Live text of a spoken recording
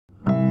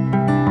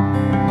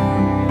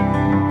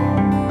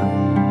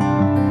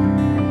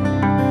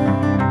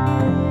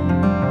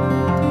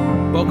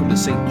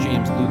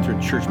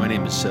Church. My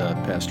name is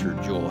Pastor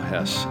Joel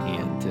Hess,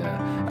 and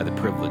I have the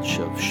privilege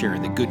of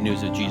sharing the good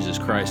news of Jesus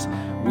Christ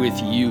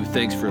with you.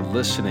 Thanks for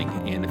listening,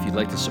 and if you'd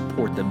like to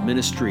support the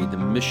ministry, the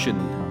mission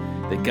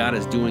that God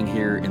is doing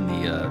here in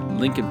the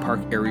Lincoln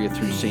Park area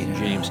through St.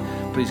 James,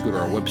 please go to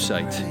our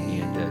website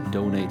and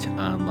donate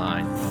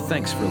online.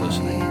 Thanks for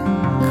listening.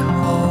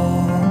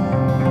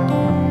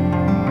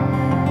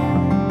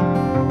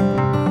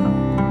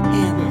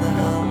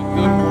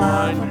 Good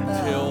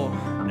one till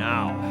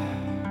now.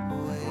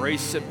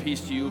 Grace and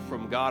peace to you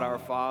from God our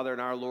Father and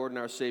our Lord and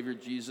our Savior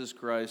Jesus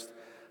Christ.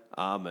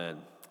 Amen.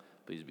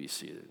 Please be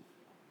seated.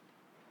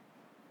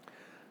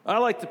 I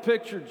like to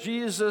picture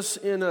Jesus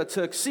in a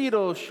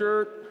tuxedo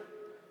shirt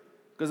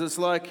because it's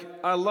like,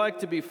 I like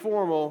to be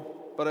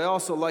formal, but I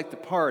also like to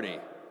party.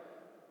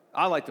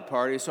 I like to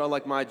party, so I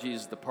like my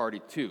Jesus to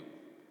party too.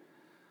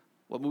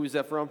 What movie is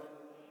that from?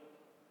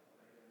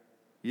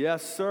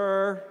 Yes,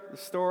 sir. The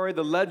story,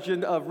 the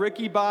legend of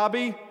Ricky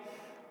Bobby.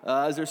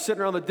 As they're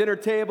sitting around the dinner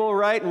table,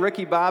 right? And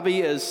Ricky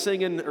Bobby is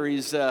singing, or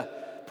he's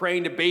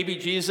praying to baby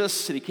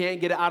Jesus, and he can't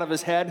get it out of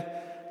his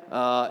head.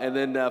 And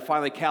then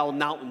finally Cal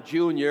Naughton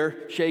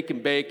Jr., Shake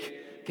and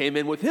Bake, came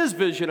in with his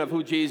vision of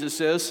who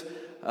Jesus is,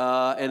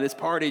 and it's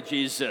party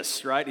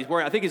Jesus, right?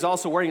 I think he's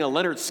also wearing a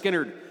Leonard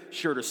Skinner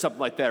shirt or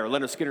something like that, or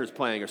Leonard Skinner's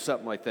playing or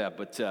something like that.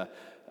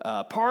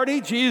 But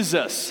party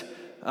Jesus.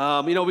 We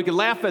can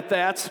laugh at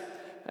that.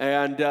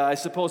 And I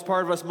suppose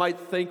part of us might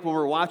think when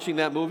we're watching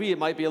that movie, it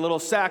might be a little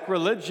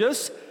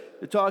sacrilegious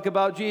to talk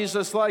about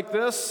Jesus like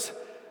this.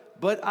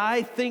 But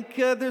I think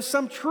there's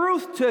some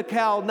truth to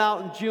Cal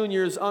Naughton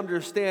Jr.'s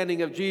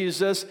understanding of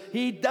Jesus.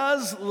 He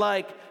does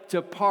like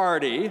to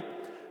party,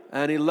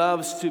 and he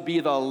loves to be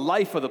the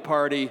life of the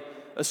party,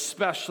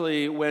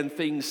 especially when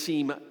things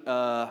seem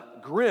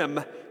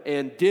grim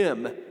and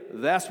dim.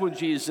 That's when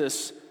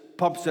Jesus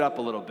pumps it up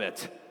a little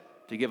bit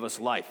to give us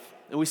life.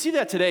 And we see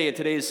that today in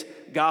today's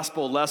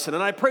gospel lesson,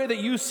 and I pray that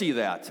you see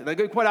that.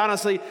 And quite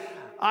honestly,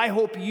 I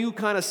hope you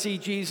kind of see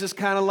Jesus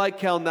kind of like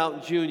Cal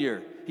Naughton Jr.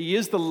 He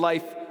is the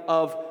life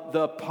of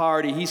the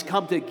party. He's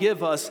come to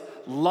give us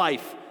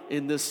life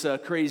in this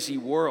crazy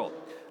world.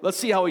 Let's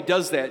see how he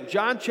does that. In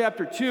John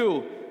chapter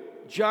 2,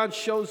 John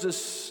tells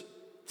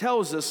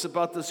us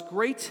about this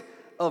great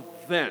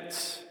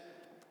event.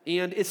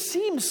 And it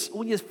seems,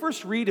 when you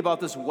first read about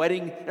this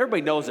wedding,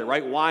 everybody knows it,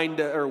 right?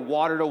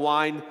 Water to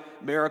wine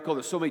miracle.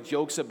 There's so many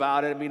jokes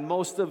about it. I mean,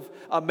 most of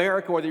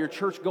America, whether you're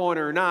church going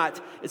or not,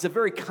 it's a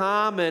very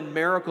common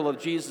miracle of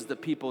Jesus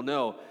that people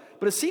know.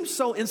 But it seems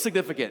so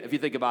insignificant if you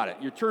think about it.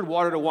 You turn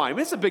water to wine. I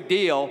mean, it's a big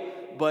deal,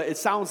 but it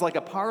sounds like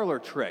a parlor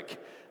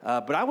trick.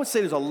 But I would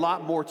say there's a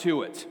lot more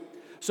to it.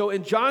 So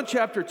in John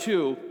chapter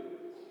 2,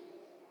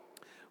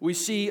 we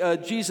see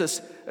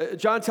Jesus.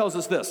 John tells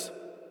us this.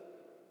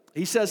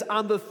 He says,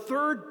 on the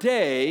third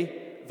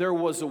day, there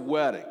was a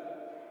wedding.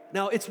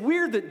 Now, it's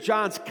weird that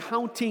John's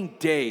counting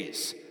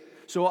days.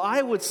 So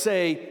I would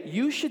say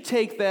you should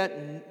take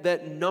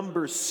that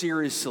number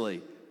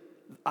seriously.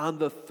 On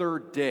the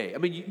third day. I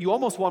mean, you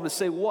almost want to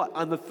say what?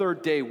 On the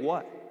third day,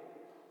 what?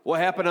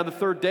 What happened on the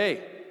third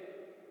day?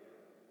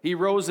 He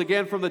rose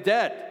again from the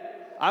dead.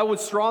 I would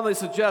strongly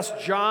suggest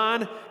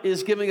John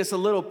is giving us a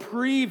little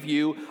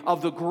preview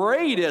of the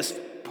greatest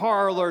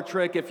parlor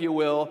trick, if you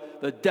will,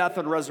 the death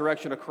and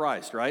resurrection of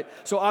Christ, right?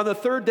 So on the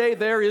third day,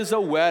 there is a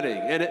wedding.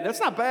 And that's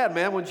not bad,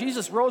 man. When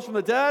Jesus rose from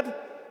the dead,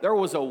 there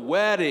was a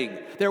wedding.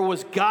 There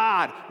was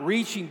God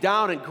reaching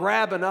down and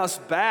grabbing us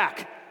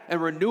back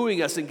and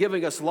renewing us and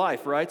giving us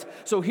life, right?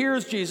 So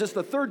here's Jesus.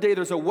 The third day,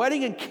 there's a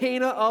wedding in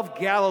Cana of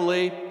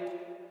Galilee,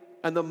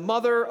 and the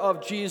mother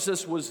of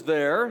Jesus was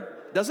there.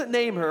 Doesn't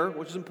name her,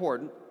 which is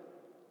important.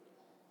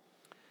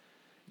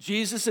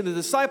 Jesus and the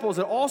disciples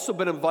had also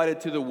been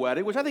invited to the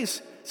wedding, which I think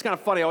is kind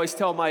of funny. I always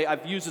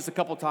I've used this a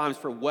couple times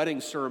for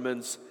wedding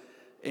sermons,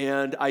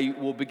 and I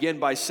will begin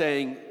by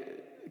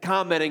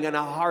commenting on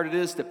how hard it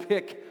is to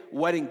pick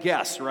wedding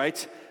guests,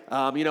 right?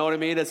 You know what I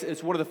mean?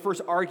 It's one of the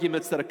first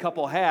arguments that a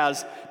couple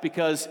has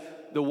because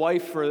the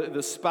wife or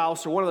the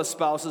spouse or one of the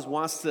spouses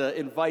wants to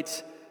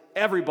invite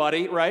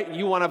everybody, right?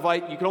 You want to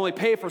invite, you can only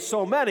pay for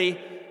so many,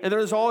 and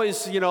there's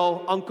always,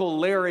 Uncle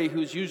Larry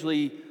who's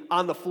usually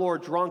on the floor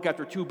drunk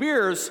after 2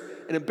 beers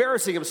and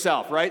embarrassing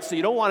himself, right? So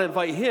you don't want to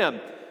invite him.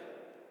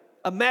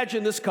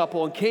 Imagine this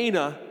couple in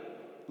Cana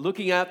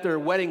looking at their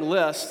wedding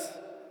list.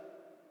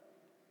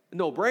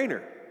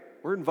 No-brainer.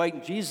 We're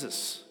inviting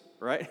Jesus,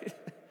 right?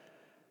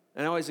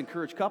 And I always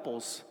encourage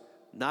couples,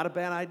 not a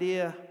bad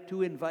idea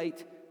to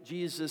invite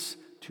Jesus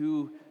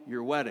to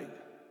your wedding.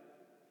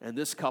 And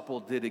this couple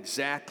did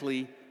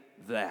exactly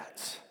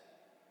that.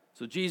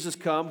 So Jesus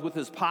comes with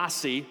his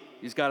posse.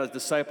 He's got his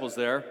disciples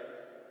there.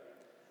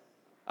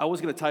 I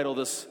was going to title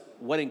this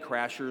Wedding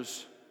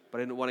Crashers, but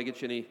I didn't want to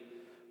get you any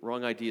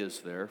wrong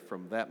ideas there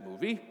from that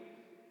movie.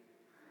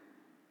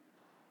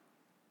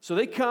 So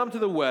they come to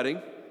the wedding,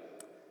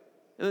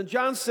 and then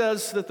John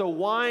says that the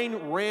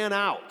wine ran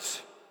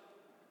out.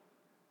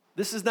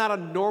 This is not a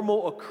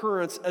normal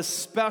occurrence,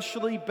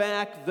 especially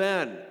back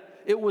then.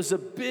 It was a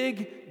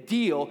big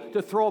deal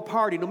to throw a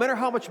party. No matter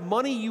how much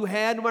money you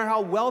had, no matter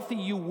how wealthy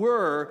you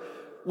were,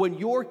 when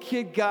your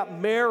kid got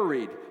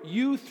married,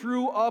 you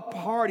threw a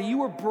party. You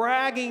were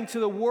bragging to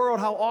the world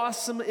how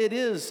awesome it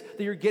is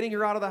that you're getting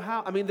her out of the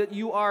house. I mean, that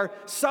you are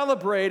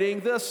celebrating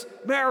this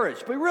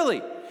marriage. But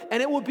really,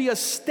 and it would be a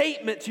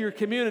statement to your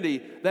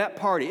community, that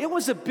party. It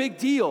was a big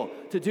deal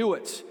to do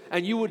it.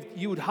 And you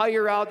would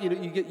hire out,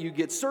 you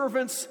get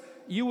servants,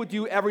 you would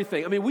do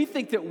everything. I mean, we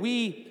think that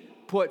we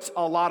put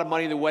a lot of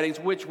money in the weddings,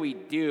 which we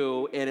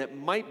do, and it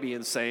might be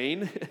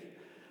insane.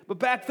 But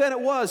back then it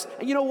was.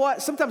 And you know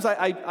what? Sometimes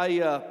I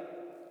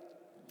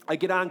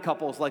get on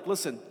couples like,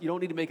 listen, you don't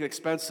need to make it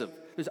expensive.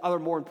 There's other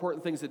more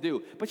important things to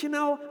do. But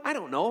I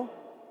don't know.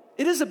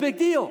 It is a big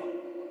deal.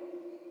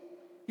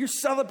 You're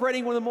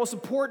celebrating one of the most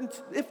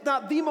important, if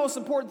not the most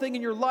important thing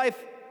in your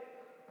life,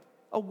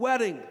 a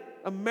wedding,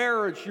 a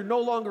marriage. You're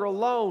no longer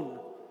alone.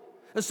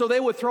 And so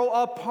they would throw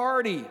a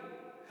party.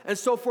 And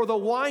so for the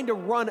wine to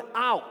run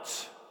out,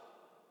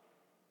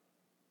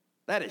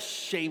 that is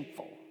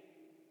shameful.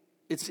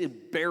 It's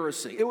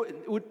embarrassing.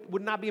 It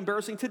would not be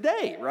embarrassing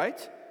today,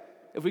 right?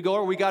 If we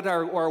got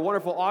our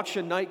wonderful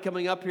auction night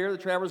coming up here, the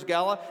Travelers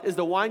Gala. Is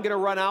the wine going to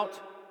run out?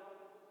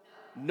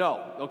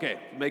 No. Okay,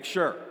 make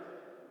sure.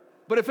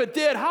 But if it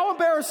did, how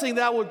embarrassing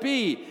that would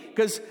be.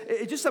 Because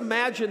just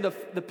imagine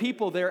the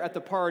people there at the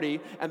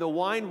party, and the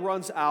wine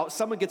runs out.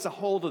 Someone gets a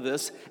hold of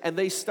this, and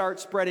they start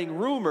spreading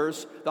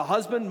rumors. The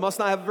husband must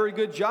not have a very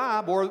good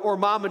job, or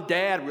mom and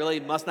dad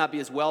really must not be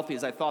as wealthy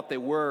as I thought they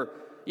were.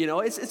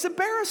 It's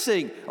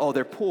embarrassing. Oh,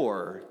 they're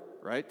poor,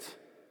 right?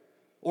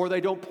 Or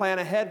they don't plan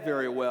ahead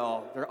very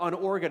well. They're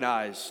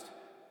unorganized.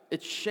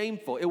 It's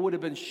shameful. It would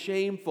have been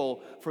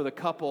shameful for the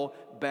couple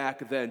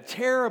back then.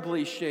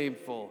 Terribly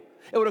shameful.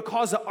 It would have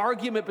caused an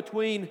argument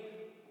between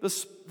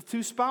the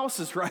two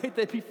spouses, right?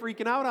 They'd be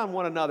freaking out on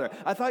one another.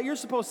 I thought you're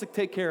supposed to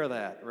take care of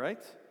that,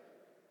 right?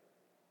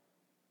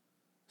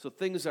 So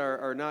things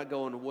are not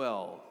going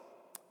well.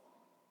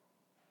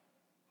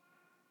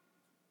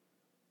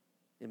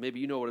 And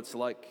maybe you know what it's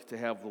like to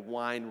have the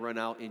wine run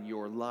out in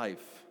your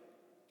life.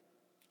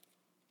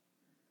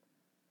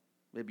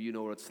 Maybe you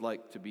know what it's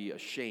like to be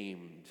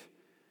ashamed,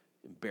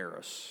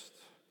 embarrassed.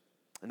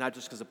 And not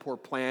just because of poor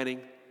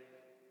planning,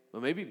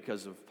 but maybe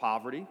because of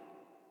poverty.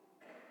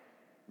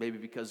 Maybe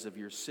because of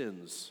your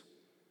sins.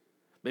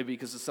 Maybe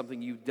because of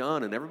something you've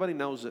done and everybody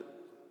knows it.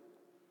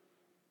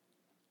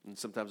 And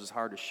sometimes it's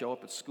hard to show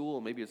up at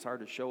school. Maybe it's hard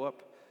to show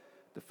up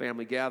to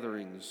family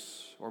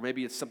gatherings, or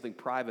maybe it's something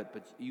private,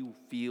 but you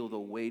feel the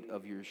weight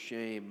of your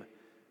shame,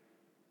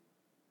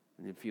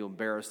 and you feel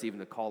embarrassed even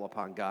to call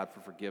upon God for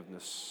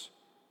forgiveness.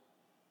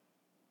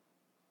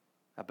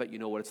 I bet you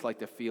know what it's like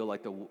to feel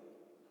like the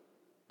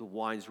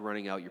wine's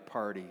running out your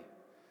party,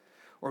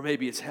 or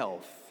maybe it's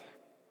health,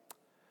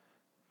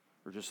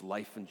 or just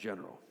life in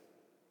general.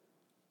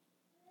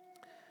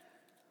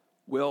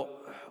 Well,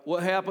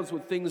 what happens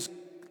when things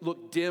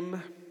look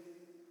dim?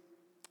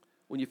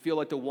 When you feel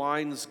like the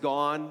wine's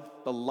gone,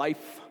 the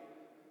life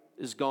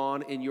is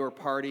gone in your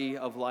party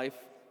of life?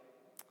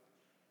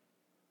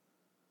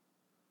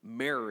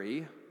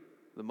 Mary,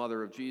 the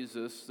mother of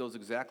Jesus, knows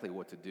exactly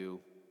what to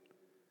do.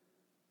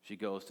 She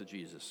goes to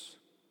Jesus.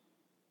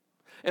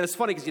 And it's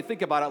funny because you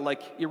think about it,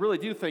 like, you really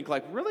do think,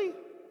 like, really?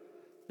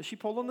 Is she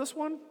pulling this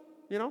one?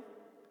 Going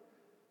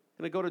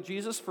to go to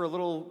Jesus for a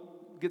little,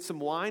 get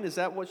some wine? Is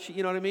that what she,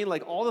 you know what I mean?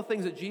 Like all the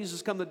things that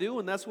Jesus come to do,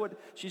 and that's what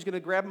she's going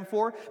to grab him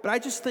for. But I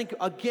just think,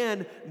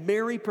 again,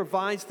 Mary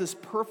provides this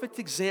perfect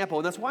example.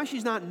 And that's why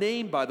she's not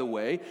named, by the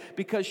way,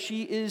 because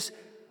she's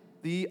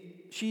the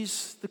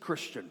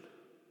Christian.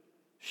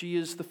 She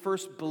is the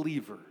first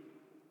believer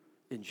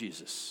in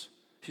Jesus.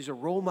 She's a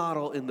role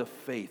model in the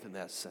faith in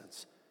that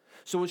sense.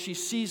 So when she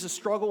sees a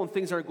struggle and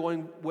things aren't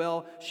going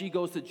well, she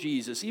goes to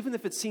Jesus. Even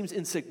if it seems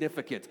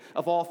insignificant,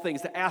 of all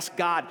things, to ask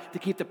God to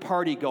keep the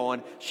party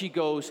going, she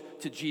goes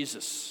to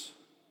Jesus.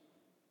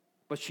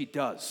 But she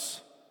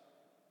does.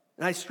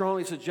 And I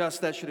strongly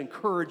suggest that should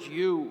encourage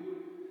you,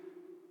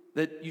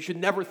 that you should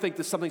never think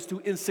that something's too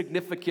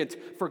insignificant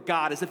for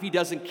God, as if he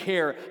doesn't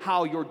care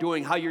how you're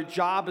doing, how your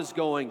job is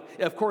going.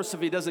 Of course,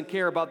 if he doesn't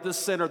care about this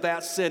sin or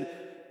that sin,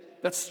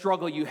 that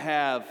struggle you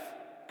have,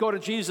 go to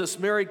Jesus.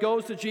 Mary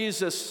goes to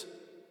Jesus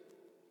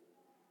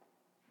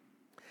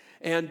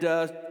and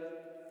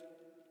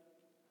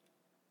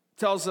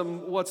tells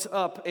him what's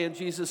up, and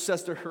Jesus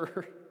says to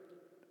her,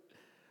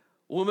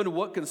 "Woman,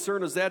 what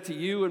concern is that to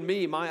you and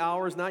me? My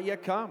hour is not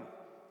yet come."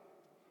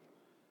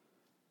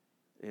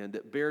 And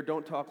Bear,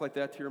 don't talk like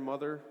that to your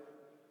mother.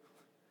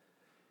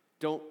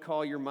 Don't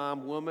call your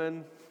mom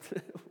woman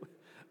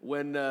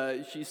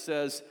when she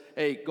says,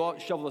 "Hey, go out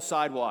and shovel the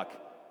sidewalk."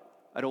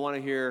 I don't want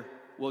to hear,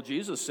 "Well,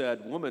 Jesus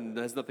said, woman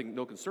has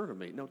no concern of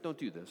me." No, don't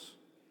do this.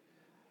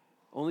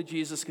 Only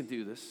Jesus can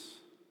do this.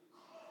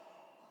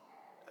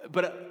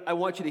 But I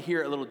want you to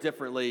hear it a little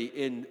differently.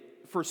 In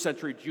first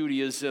century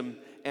Judaism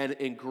and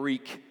in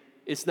Greek,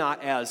 it's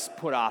not as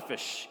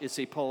put-offish. It's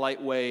a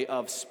polite way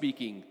of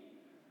speaking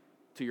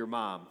to your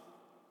mom.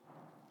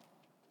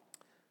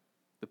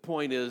 The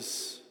point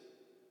is,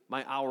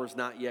 my hour is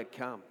not yet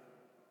come.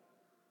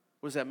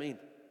 What does that mean?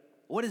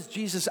 What is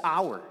Jesus'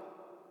 hour?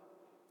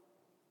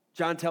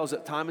 John tells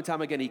it time and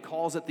time again. He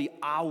calls it the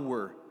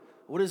hour.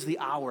 What is the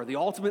hour? The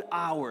ultimate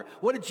hour.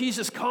 What did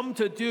Jesus come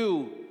to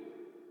do?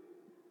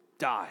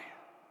 Die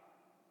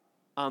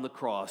on the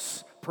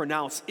cross.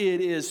 Pronounce,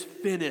 it is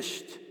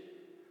finished.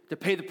 To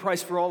pay the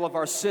price for all of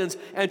our sins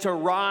and to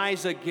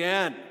rise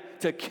again,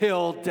 to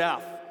kill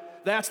death.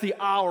 That's the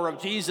hour of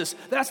Jesus.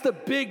 That's the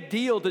big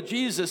deal to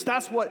Jesus.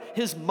 That's what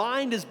his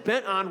mind is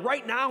bent on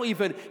right now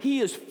even. He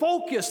is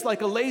focused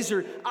like a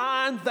laser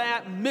on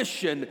that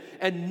mission,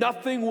 and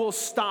nothing will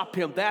stop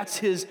him. That's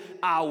his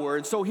hour.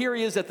 And so here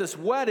he is at this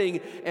wedding,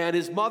 and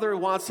his mother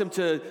wants him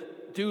to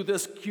do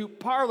this cute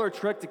parlor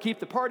trick to keep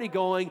the party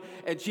going,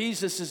 and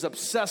Jesus is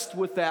obsessed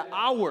with that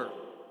hour.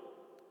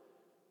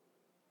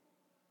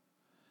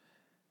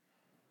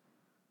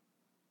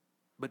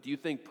 But do you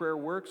think prayer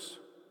works?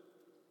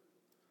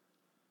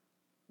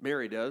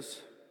 Mary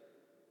does.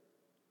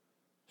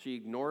 She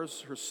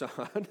ignores her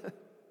son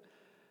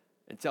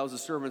and tells the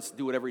servants to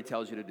do whatever he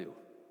tells you to do,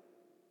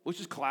 which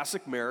is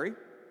classic Mary.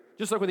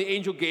 Just like when the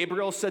angel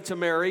Gabriel said to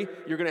Mary,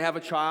 you're going to have a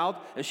child,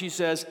 and she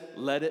says,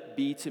 let it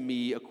be to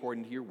me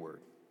according to your word.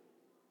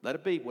 Let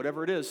it be,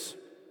 whatever it is.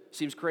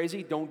 Seems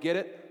crazy, don't get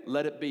it,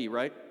 let it be,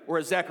 right?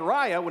 Whereas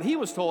Zechariah, when he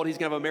was told he's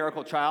going to have a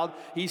miracle child,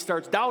 he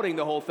starts doubting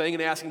the whole thing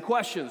and asking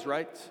questions,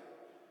 right?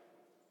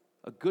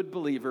 A good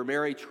believer,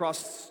 Mary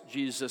trusts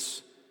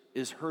Jesus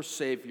is her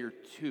Savior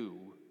too.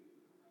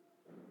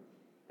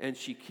 And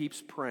she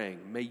keeps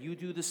praying. May you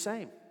do the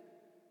same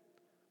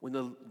when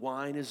the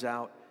wine is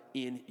out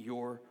in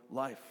your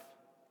life.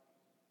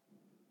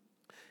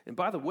 And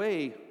by the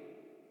way,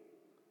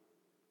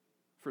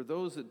 for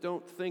those that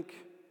don't think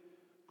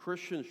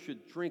Christians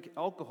should drink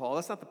alcohol,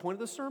 that's not the point of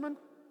the sermon.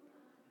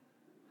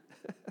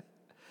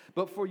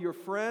 But for your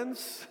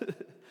friends,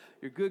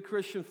 your good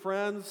Christian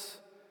friends,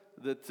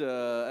 that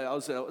I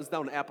was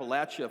down in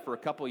Appalachia for a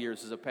couple of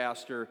years as a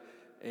pastor,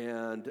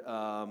 and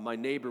my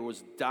neighbor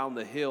was down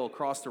the hill,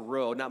 across the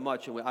road, not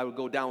much, and I would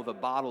go down with a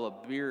bottle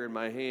of beer in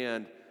my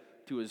hand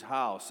to his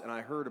house, and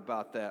I heard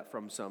about that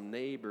from some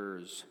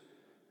neighbors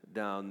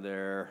down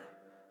there.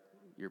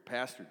 Your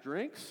pastor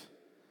drinks?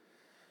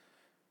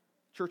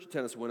 Church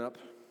attendance went up.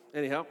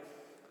 Anyhow.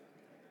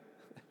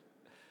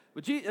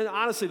 But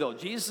honestly, though,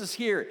 Jesus is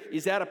here.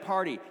 He's at a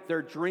party.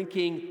 They're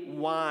drinking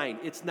wine.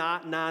 It's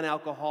not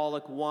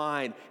non-alcoholic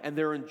wine. And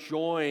they're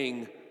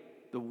enjoying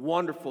the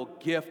wonderful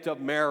gift of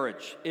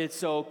marriage.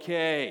 It's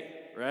okay,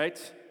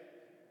 right?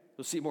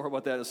 We'll see more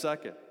about that in a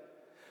second.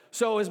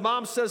 So his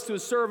mom says to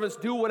his servants,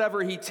 do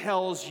whatever he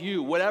tells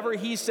you, whatever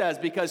he says,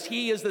 because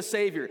he is the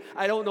Savior.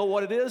 I don't know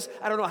what it is.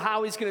 I don't know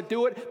how he's going to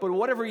do it, but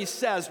whatever he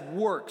says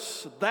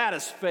works. That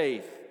is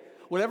faith.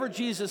 Whatever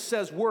Jesus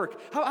says work.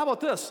 How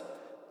about this?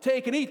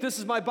 Take and eat. This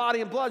is my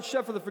body and blood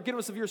shed for the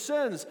forgiveness of your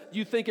sins. Do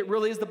you think it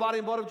really is the body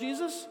and blood of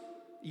Jesus?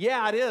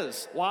 Yeah, it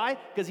is. Why?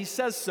 Because he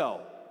says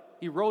so.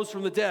 He rose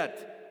from the dead.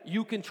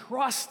 You can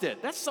trust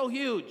it. That's so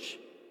huge.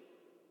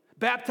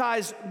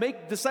 Baptize,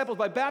 make disciples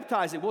by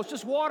baptizing. Well, it's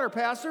just water,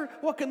 Pastor.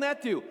 What can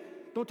that do?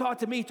 Don't talk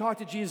to me, talk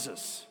to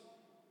Jesus.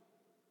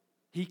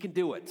 He can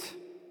do it.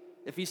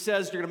 If he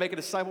says you're going to make a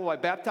disciple by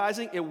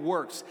baptizing, it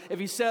works. If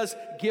he says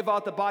give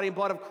out the body and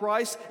blood of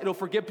Christ, it'll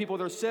forgive people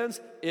their sins,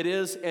 it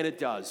is and it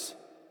does.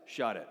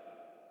 Shut it.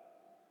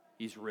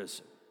 He's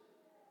risen.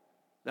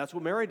 That's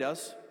what Mary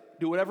does.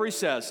 Do whatever he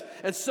says.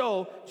 And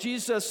so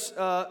Jesus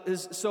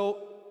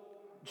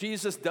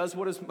Jesus does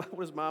what his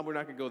mom, we're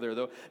not going to go there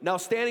though. Now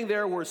standing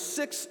there were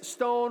 6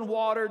 stone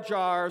water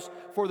jars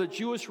for the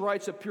Jewish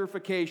rites of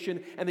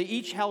purification, and they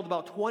each held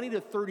about 20 to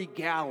 30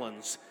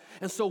 gallons.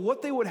 And so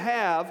what they would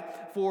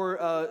have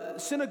for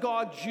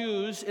synagogue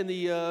Jews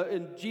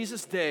in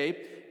Jesus' day,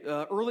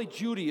 early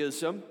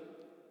Judaism,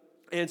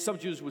 and some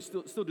Jews would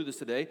still do this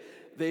today,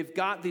 they've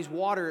got these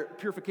water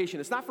purification.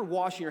 It's not for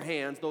washing your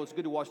hands, though it's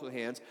good to wash with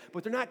hands,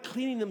 but they're not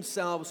cleaning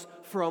themselves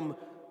from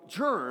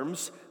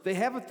germs. They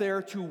have it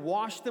there to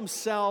wash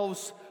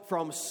themselves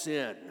from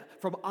sin,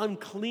 from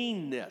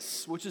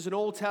uncleanness, which is an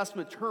Old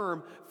Testament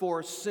term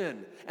for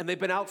sin. And they've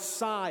been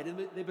outside,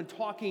 and they've been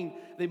talking,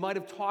 they might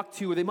have talked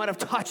to, or they might have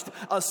touched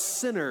a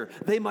sinner.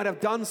 They might have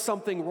done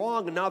something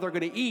wrong, and now they're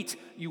going to eat.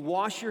 You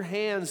wash your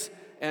hands,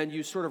 and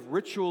you sort of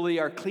ritually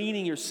are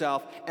cleaning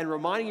yourself and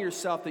reminding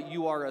yourself that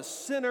you are a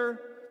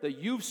sinner, that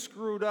you've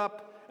screwed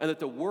up, and that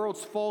the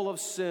world's full of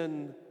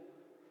sin,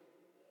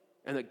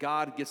 and that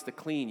God gets to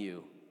clean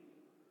you.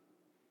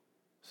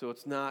 So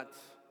it's not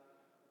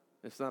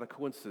a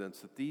coincidence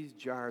that these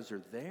jars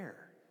are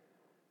there.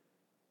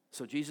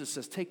 So Jesus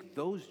says, take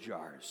those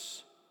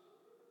jars.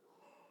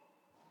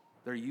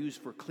 They're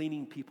used for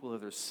cleaning people of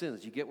their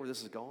sins. You get where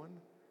this is going?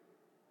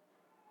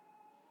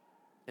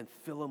 And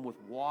fill them with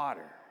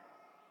water.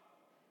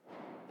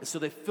 And so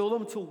they fill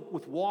them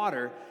with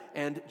water,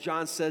 and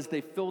John says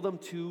they fill them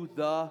to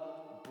the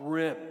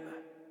brim.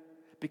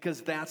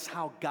 Because that's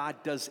how God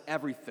does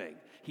everything.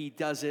 He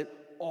does it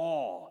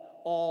all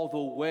the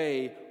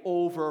way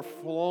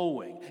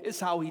overflowing. It's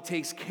how he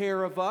takes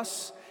care of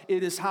us.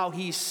 It is how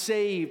he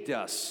saved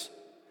us.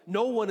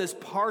 No one is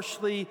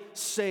partially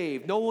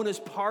saved. No one is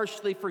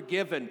partially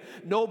forgiven.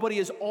 Nobody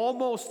is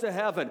almost to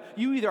heaven.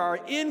 You either are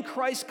in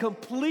Christ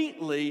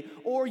completely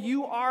or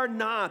you are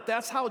not.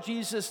 That's how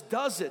Jesus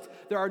does it.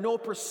 There are no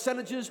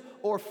percentages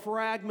or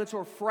fragments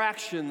or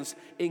fractions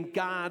in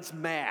God's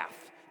math.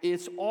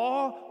 It's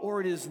all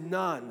or it is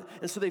none.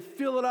 And so they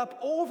fill it up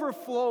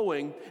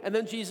overflowing, and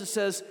then Jesus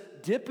says,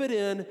 dip it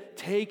in,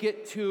 take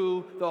it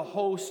to the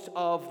host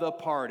of the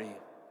party.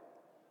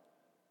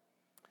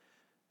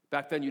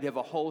 Back then, you'd have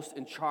a host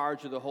in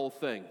charge of the whole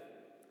thing,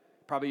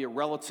 probably a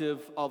relative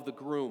of the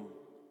groom.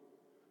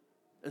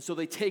 And so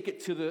they take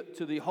it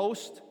to the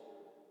host.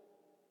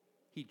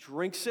 He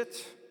drinks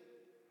it.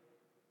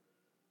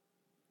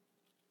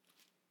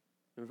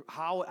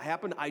 How it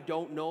happened, I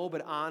don't know,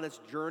 but on its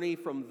journey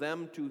from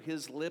them to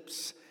his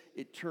lips,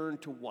 it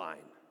turned to wine.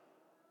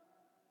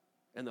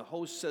 And the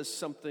host says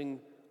something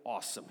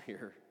awesome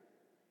here.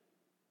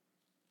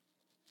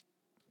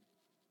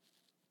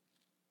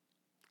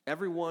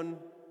 Everyone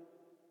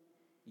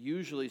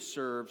usually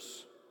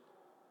serves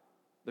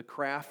the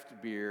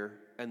craft beer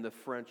and the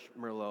French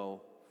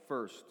Merlot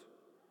first,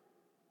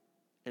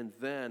 and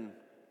then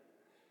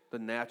the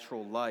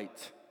Natural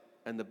Light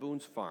and the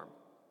Boone's Farm.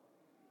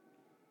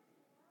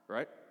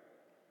 Right?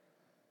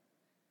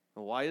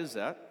 And why is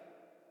that?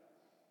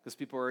 Because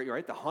people are,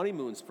 right, the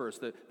honeymoon's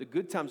first, the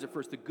good times are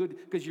first,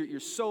 because you're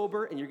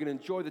sober and you're going to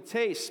enjoy the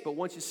taste, but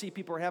once you see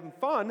people are having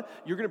fun,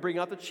 you're going to bring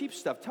out the cheap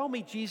stuff. Tell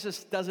me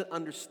Jesus doesn't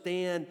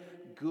understand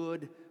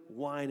good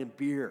wine and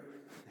beer.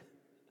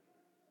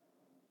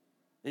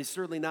 And he's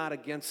certainly not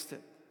against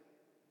it.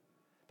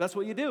 That's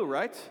what you do,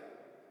 right?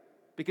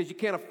 Because you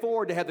can't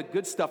afford to have the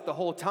good stuff the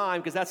whole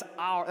time, because that's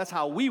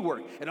how we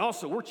work. And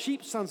also, we're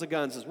cheap sons of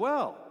guns as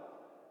well.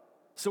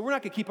 So we're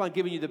not going to keep on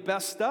giving you the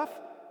best stuff.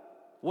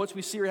 Once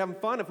we see you're having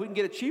fun, if we can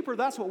get it cheaper,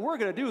 that's what we're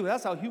going to do.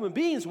 That's how human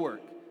beings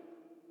work.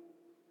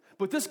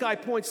 But this guy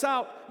points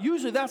out,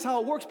 usually that's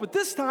how it works, but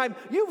this time,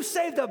 you've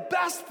saved the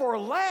best for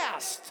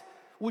last,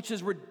 which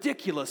is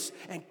ridiculous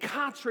and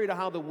contrary to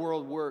how the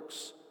world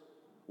works.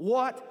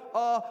 What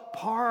a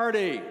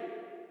party!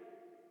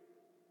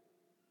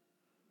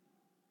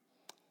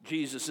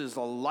 Jesus is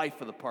the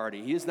life of the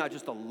party. He is not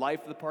just the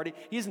life of the party.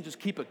 He doesn't just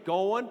keep it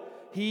going.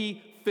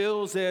 He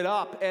fills it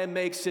up and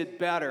makes it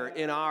better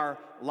in our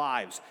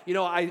lives. You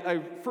know,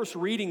 I first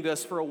reading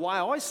this for a while, I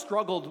always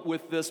struggled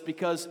with this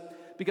because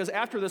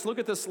after this, look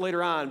at this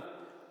later on.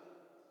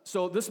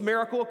 So this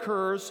miracle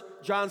occurs.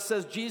 John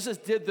says Jesus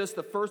did this,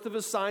 the first of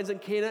his signs in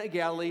Cana of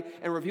Galilee,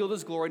 and revealed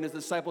his glory, and his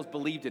disciples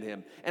believed in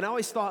him. And I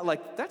always thought,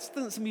 like, that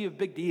doesn't seem to be a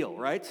big deal,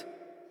 right?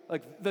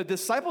 Like, the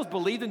disciples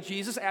believed in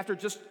Jesus after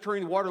just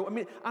turning water. I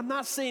mean, I'm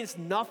not saying it's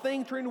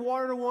nothing, turning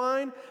water to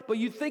wine, but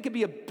you'd think it'd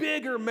be a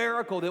bigger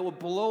miracle that would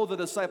blow the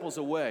disciples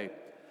away.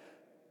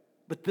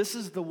 But this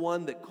is the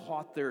one that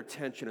caught their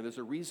attention, and there's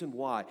a reason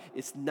why.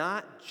 It's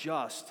not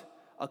just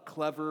a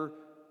clever,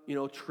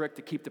 trick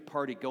to keep the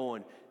party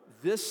going.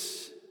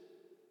 This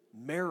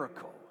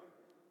miracle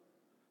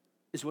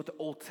is what the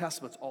Old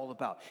Testament's all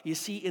about. You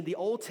see, in the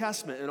Old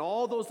Testament, and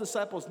all those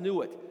disciples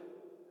knew it,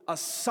 a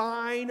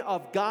sign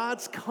of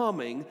God's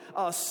coming,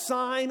 a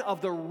sign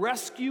of the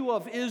rescue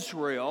of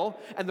Israel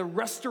and the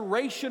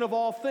restoration of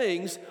all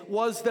things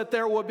was that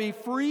there would be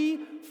free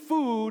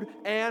food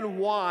and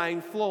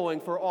wine flowing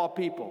for all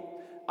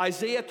people.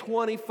 Isaiah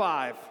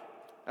 25,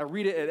 I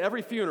read it at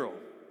every funeral.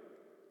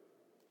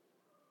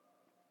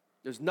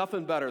 There's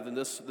nothing better than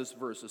this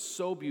verse. It's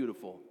so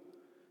beautiful.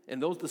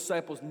 And those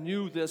disciples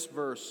knew this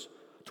verse,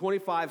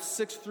 25,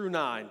 6 through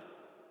 9.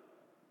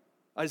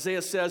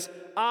 Isaiah says,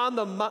 on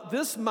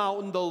this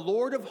mountain, the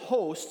Lord of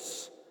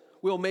hosts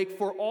will make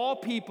for all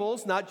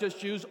peoples, not just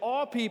Jews,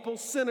 all people,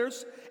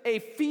 sinners, a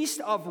feast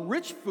of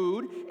rich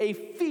food, a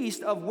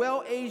feast of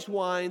well-aged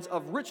wines,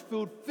 of rich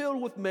food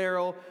filled with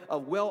marrow,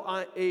 of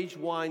well-aged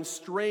wine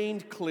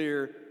strained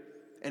clear.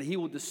 And he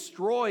will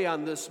destroy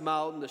on this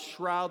mountain the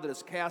shroud that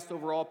is cast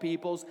over all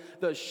peoples,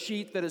 the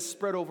sheet that is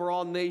spread over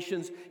all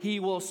nations. He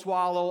will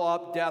swallow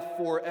up death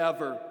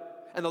forever.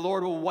 And the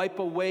Lord will wipe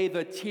away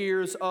the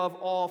tears of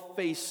all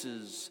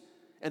faces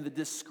and the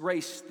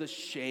disgrace, the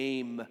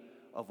shame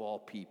of all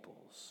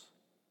peoples.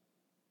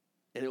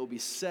 And it will be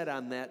said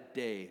on that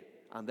day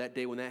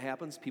when that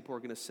happens, people are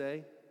going to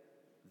say,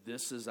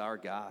 this is our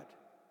God.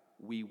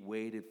 We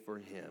waited for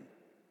him,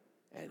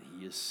 and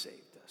he has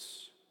saved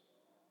us.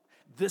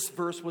 This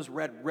verse was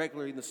read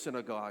regularly in the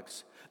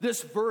synagogues.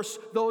 This verse,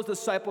 those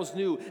disciples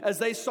knew as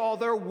they saw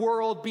their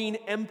world being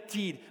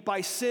emptied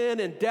by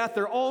sin and death,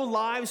 their own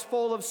lives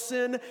full of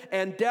sin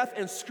and death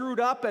and screwed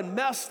up and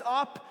messed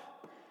up.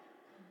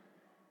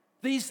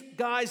 These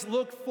guys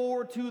look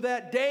forward to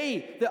that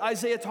day that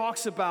Isaiah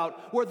talks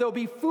about, where there'll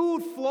be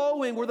food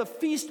flowing, where the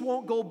feast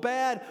won't go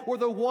bad, where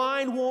the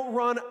wine won't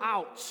run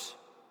out.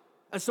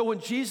 And so when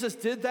Jesus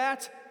did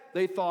that,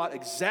 they thought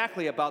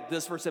exactly about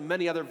this verse and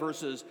many other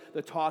verses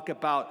that talk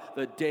about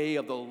the day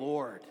of the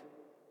Lord,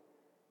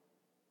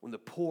 when the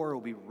poor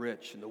will be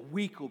rich and the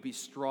weak will be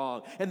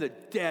strong and the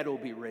dead will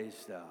be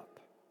raised up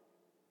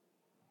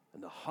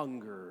and the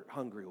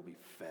hungry will be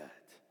fed.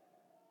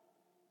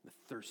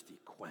 The thirsty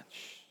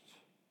quenched.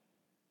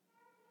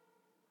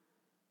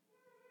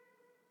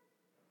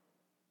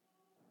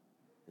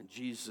 And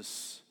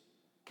Jesus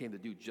came to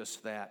do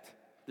just that.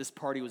 This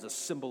party was a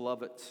symbol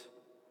of it.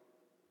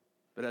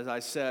 But as I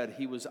said,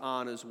 he was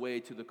on his way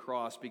to the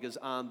cross, because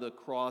on the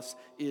cross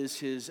is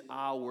his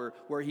hour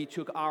where he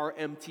took our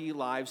empty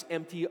lives,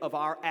 empty of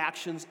our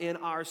actions and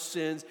our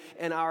sins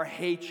and our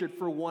hatred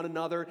for one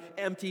another,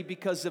 empty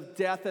because of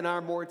death and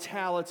our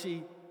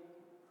mortality.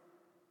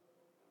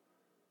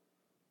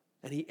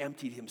 And he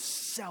emptied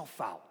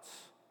himself out,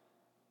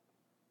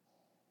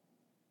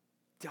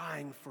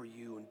 dying for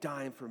you and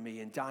dying for me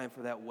and dying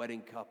for that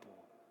wedding couple.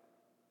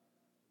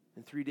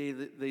 And 3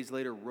 days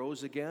later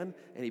rose again,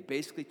 and he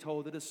basically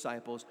told the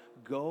disciples,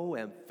 go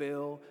and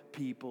fill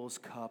people's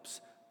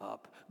cups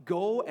up.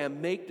 Go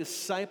and make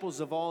disciples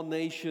of all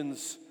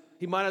nations.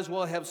 He might as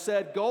well have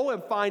said, go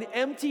and find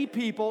empty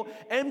people,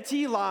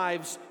 empty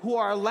lives, who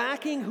are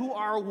lacking, who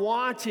are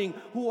wanting,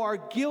 who are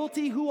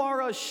guilty, who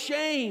are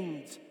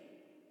ashamed,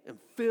 and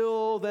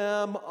fill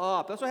them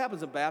up. That's what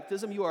happens in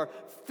baptism. You are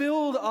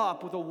filled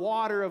up with the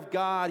water of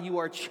God. You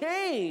are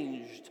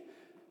changed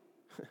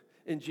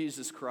in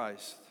Jesus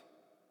Christ.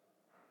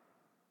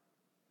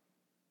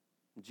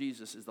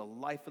 Jesus is the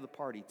life of the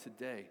party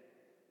today.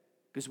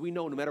 Because we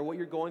know no matter what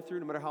you're going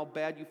through, no matter how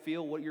bad you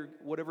feel,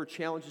 whatever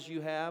challenges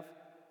you have,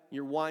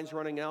 your wine's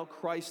running out,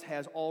 Christ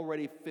has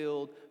already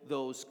filled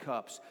those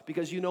cups.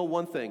 Because you know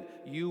one thing,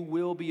 you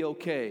will be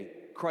okay.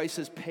 Christ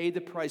has paid the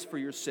price for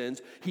your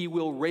sins. He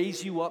will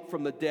raise you up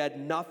from the dead.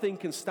 Nothing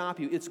can stop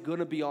you. It's going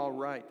to be all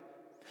right.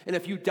 And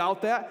if you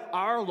doubt that,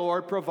 our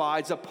Lord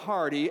provides a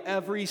party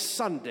every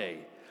Sunday,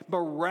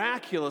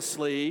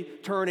 miraculously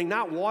turning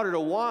not water to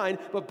wine,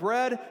 but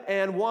bread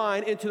and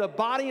wine into the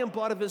body and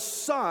blood of his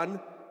Son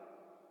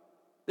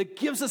that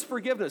gives us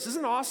forgiveness.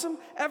 Isn't it awesome?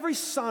 Every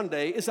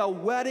Sunday is a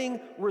wedding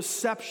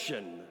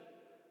reception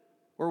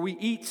where we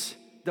eat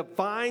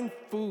divine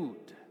food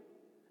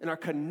and are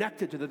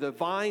connected to the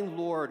divine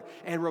Lord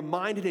and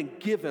reminded and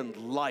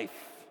given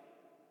life.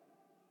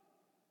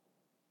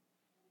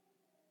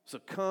 So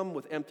come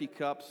with empty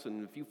cups,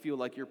 and if you feel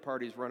like your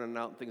party's running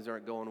out and things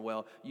aren't going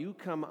well, you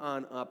come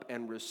on up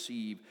and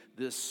receive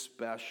this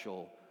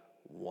special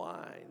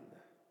wine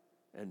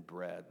and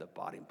bread, the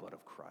body and blood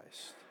of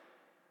Christ.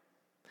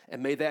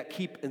 And may that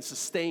keep and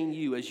sustain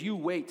you as you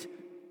wait,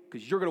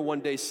 because you're going to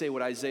one day say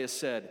what Isaiah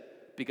said,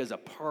 because a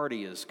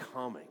party is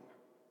coming.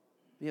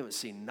 You haven't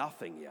seen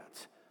nothing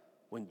yet.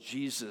 When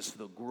Jesus,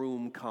 the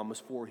groom, comes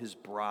for his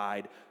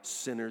bride,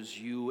 sinners,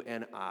 you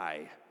and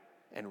I,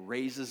 and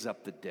raises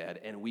up the dead,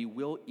 and we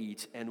will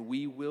eat, and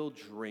we will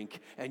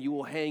drink, and you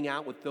will hang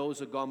out with those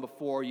who have gone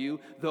before you,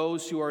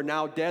 those who are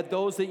now dead,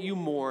 those that you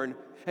mourn,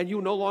 and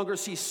you'll no longer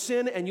see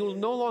sin, and you'll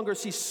no longer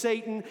see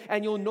Satan,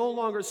 and you'll no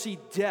longer see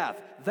death.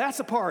 That's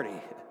a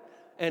party,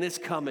 and it's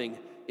coming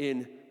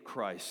in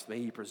Christ. May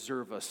he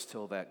preserve us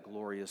till that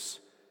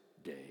glorious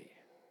day.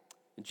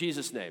 In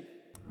Jesus' name,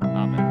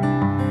 amen.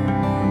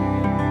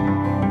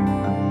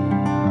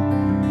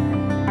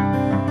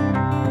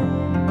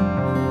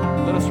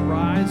 Let us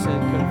rise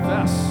and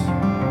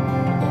confess